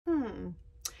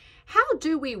How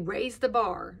do we raise the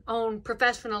bar on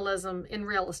professionalism in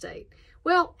real estate?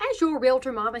 Well, as your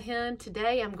realtor mama hen,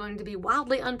 today I'm going to be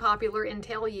wildly unpopular and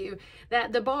tell you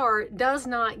that the bar does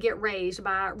not get raised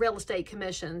by real estate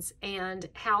commissions and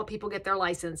how people get their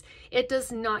license. It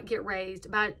does not get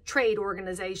raised by trade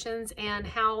organizations and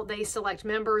how they select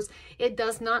members. It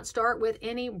does not start with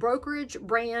any brokerage,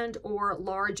 brand, or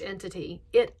large entity.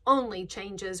 It only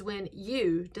changes when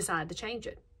you decide to change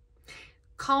it.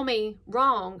 Call me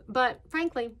wrong, but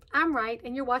frankly, I'm right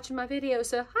and you're watching my video,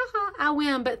 so haha, I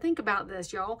win. But think about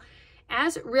this, y'all.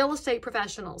 As real estate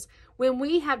professionals, when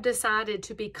we have decided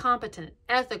to be competent,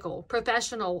 ethical,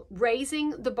 professional, raising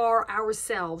the bar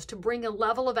ourselves to bring a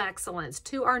level of excellence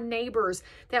to our neighbors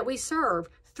that we serve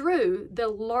through the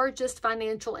largest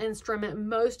financial instrument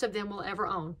most of them will ever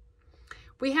own,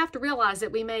 we have to realize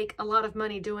that we make a lot of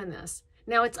money doing this.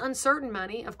 Now, it's uncertain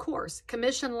money, of course.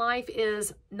 Commission life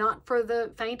is not for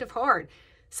the faint of heart.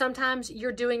 Sometimes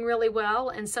you're doing really well,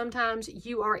 and sometimes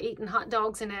you are eating hot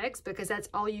dogs and eggs because that's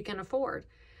all you can afford.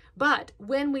 But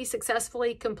when we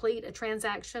successfully complete a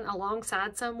transaction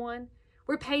alongside someone,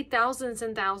 we're paid thousands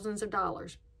and thousands of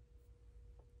dollars.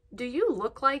 Do you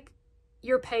look like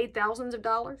you're paid thousands of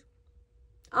dollars?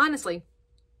 Honestly.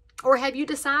 Or have you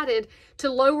decided to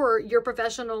lower your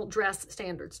professional dress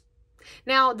standards?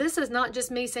 Now, this is not just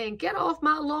me saying, get off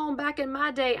my lawn back in my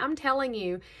day. I'm telling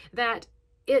you that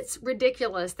it's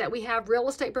ridiculous that we have real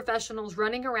estate professionals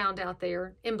running around out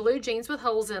there in blue jeans with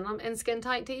holes in them and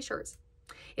skin-tight t-shirts.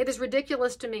 It is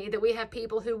ridiculous to me that we have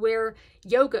people who wear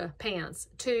yoga pants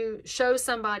to show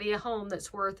somebody a home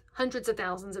that's worth hundreds of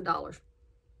thousands of dollars.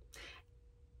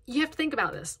 You have to think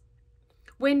about this.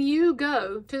 When you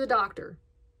go to the doctor,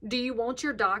 do you want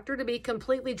your doctor to be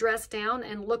completely dressed down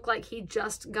and look like he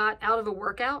just got out of a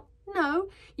workout? No,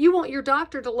 you want your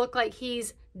doctor to look like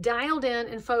he's dialed in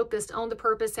and focused on the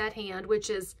purpose at hand,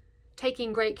 which is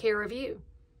taking great care of you.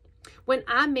 When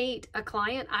I meet a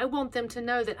client, I want them to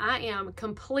know that I am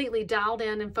completely dialed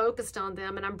in and focused on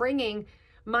them, and I'm bringing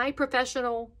my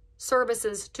professional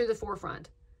services to the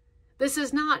forefront. This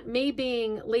is not me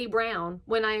being Leigh Brown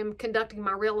when I am conducting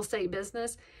my real estate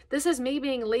business. This is me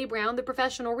being Leigh Brown, the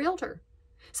professional realtor.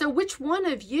 So which one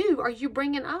of you are you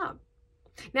bringing up?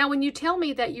 Now, when you tell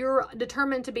me that you're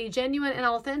determined to be genuine and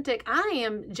authentic, I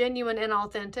am genuine and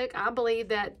authentic. I believe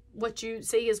that what you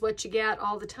see is what you get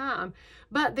all the time.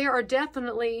 But there are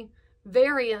definitely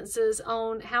variances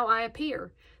on how I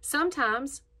appear.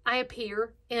 Sometimes I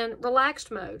appear in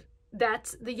relaxed mode.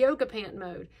 That's the yoga pant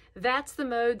mode. That's the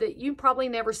mode that you probably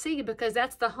never see because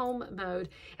that's the home mode.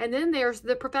 And then there's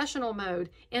the professional mode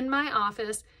in my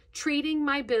office, treating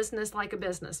my business like a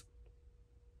business.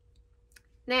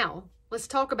 Now, let's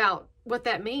talk about what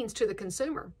that means to the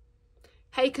consumer.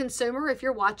 Hey, consumer, if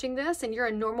you're watching this and you're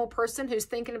a normal person who's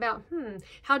thinking about,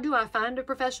 how do I find a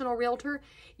professional realtor?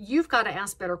 You've got to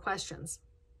ask better questions.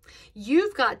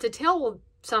 You've got to tell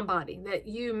somebody that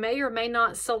you may or may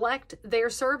not select their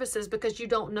services because you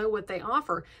don't know what they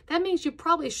offer. That means you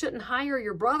probably shouldn't hire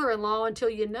your brother-in-law until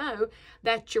you know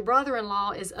that your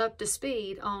brother-in-law is up to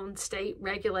speed on state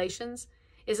regulations,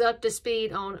 is up to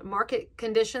speed on market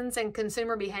conditions and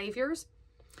consumer behaviors.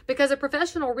 Because a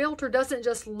professional realtor doesn't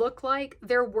just look like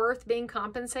they're worth being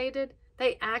compensated.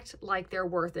 They act like they're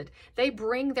worth it. They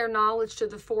bring their knowledge to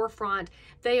the forefront.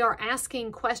 They are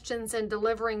asking questions and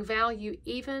delivering value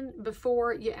even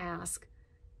before you ask.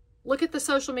 Look at the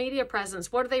social media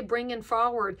presence. What are they bringing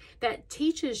forward that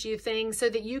teaches you things so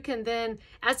that you can then,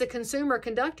 as a consumer,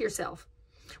 conduct yourself?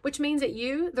 Which means that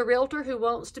you, the realtor who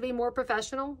wants to be more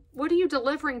professional, what are you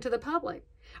delivering to the public?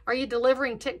 Are you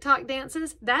delivering TikTok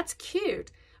dances? That's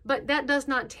cute. But that does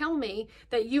not tell me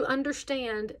that you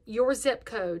understand your zip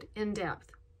code in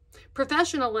depth.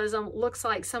 Professionalism looks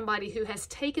like somebody who has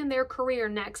taken their career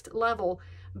next level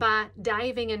by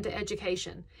diving into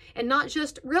education. And not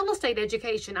just real estate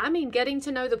education. I mean getting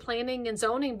to know the planning and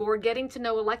zoning board, getting to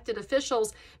know elected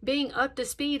officials, being up to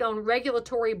speed on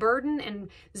regulatory burden and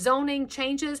zoning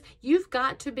changes. You've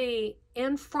got to be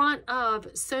in front of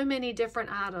so many different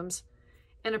items.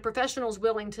 And a professional is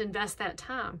willing to invest that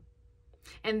time.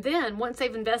 And then once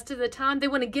they've invested the time, they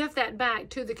want to give that back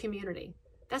to the community.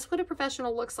 That's what a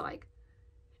professional looks like.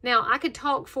 Now, I could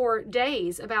talk for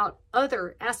days about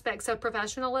other aspects of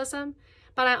professionalism,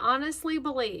 but I honestly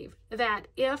believe that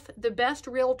if the best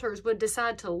realtors would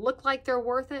decide to look like they're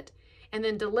worth it and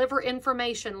then deliver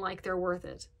information like they're worth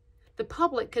it, the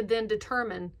public could then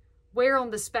determine where on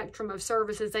the spectrum of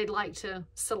services they'd like to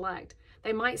select.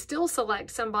 They might still select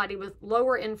somebody with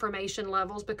lower information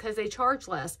levels because they charge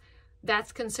less.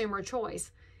 That's consumer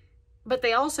choice. but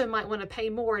they also might want to pay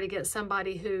more to get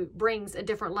somebody who brings a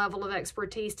different level of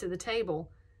expertise to the table.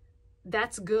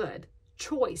 That's good.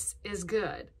 Choice is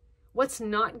good. What's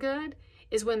not good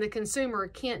is when the consumer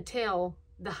can't tell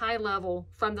the high level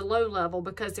from the low level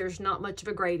because there's not much of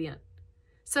a gradient.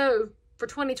 So for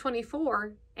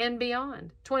 2024 and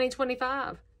beyond,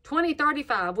 2025,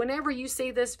 2035, whenever you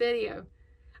see this video,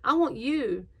 I want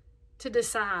you to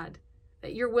decide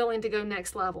that you're willing to go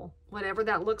next level, whatever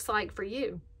that looks like for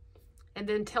you. And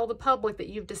then tell the public that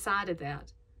you've decided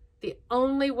that. The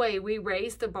only way we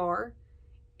raise the bar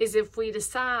is if we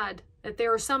decide that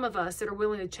there are some of us that are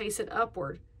willing to chase it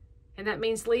upward. And that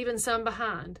means leaving some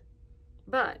behind.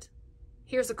 But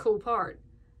here's the cool part.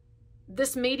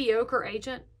 This mediocre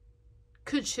agent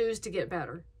could choose to get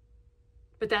better.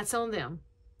 But that's on them.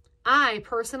 I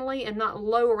personally am not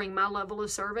lowering my level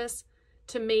of service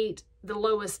to meet the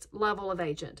lowest level of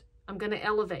agent. I'm going to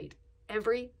elevate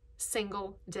every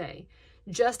single day,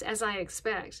 just as I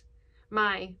expect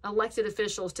my elected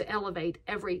officials to elevate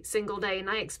every single day, and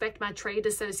I expect my trade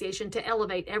association to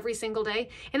elevate every single day,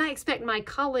 and I expect my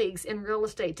colleagues in real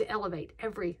estate to elevate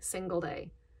every single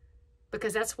day,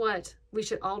 because that's what we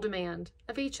should all demand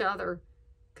of each other,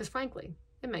 because frankly,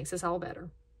 it makes us all better.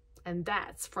 And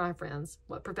that's, my friends,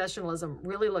 what professionalism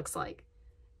really looks like,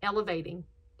 elevating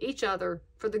each other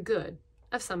for the good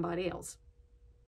of somebody else.